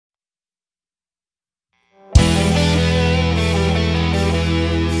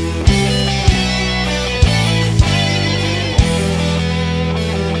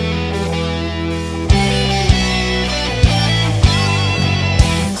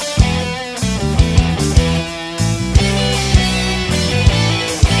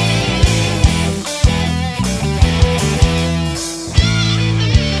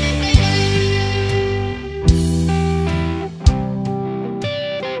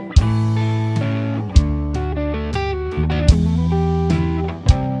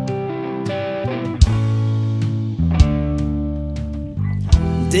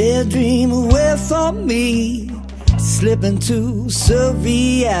a dream away from me, slip into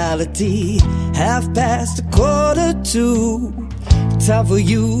surreality. 2:30, time for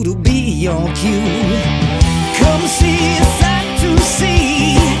you to be on cue. Come see a sight to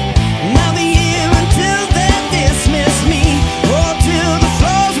see. Now the year until they dismiss me, or till the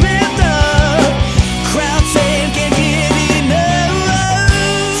floor's ripped up. Crowd saying can't get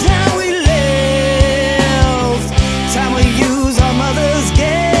enough. Time we live, time we use our mother's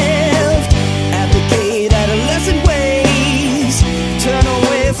gift. Abdicate adolescent ways, turn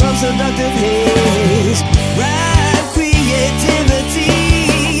away from seductive haze. Ride creativity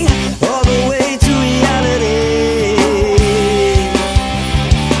all the way to reality.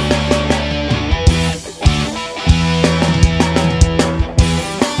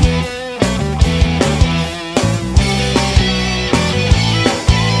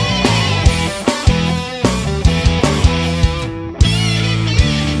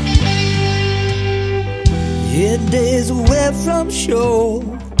 Yeah, days away from shore,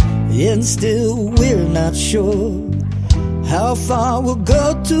 and still we're not sure how far we'll go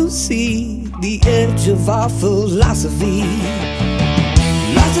to see the edge of our philosophy.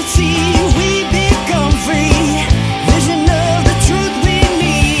 Lost at sea, we become free. Vision of the truth we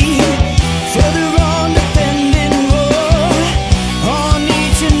need. Further on, depending more on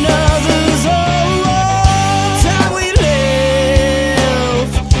each another's time we live,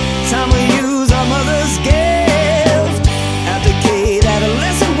 time we use our mother's gift. Abdicate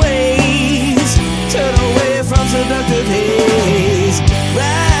adolescent ways, turn away from seductive haze.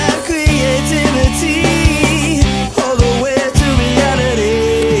 Ride creativity all the way to reality.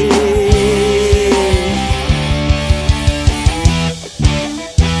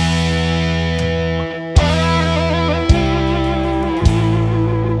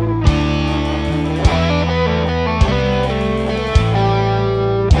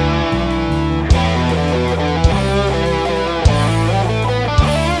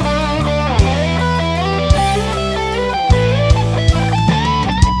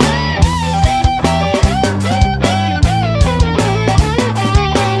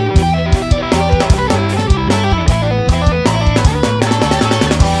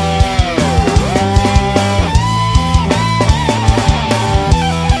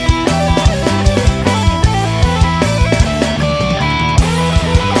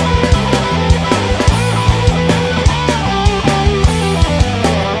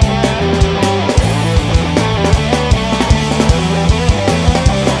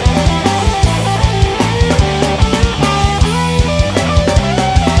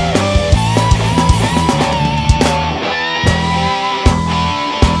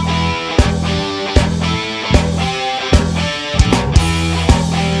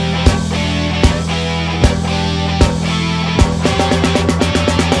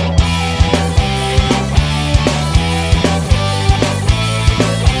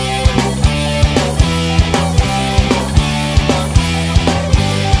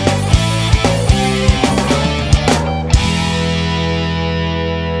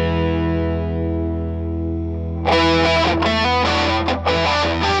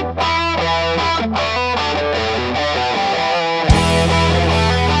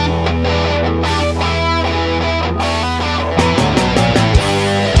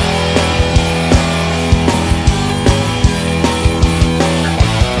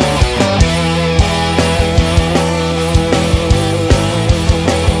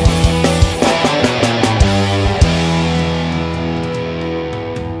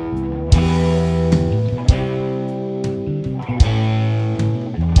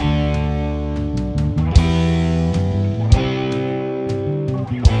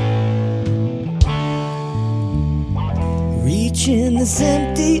 Reaching this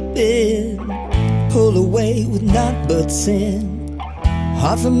empty bin, pull away with naught but sin.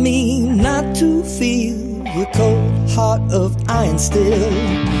 Hard for me not to feel your cold heart of iron still.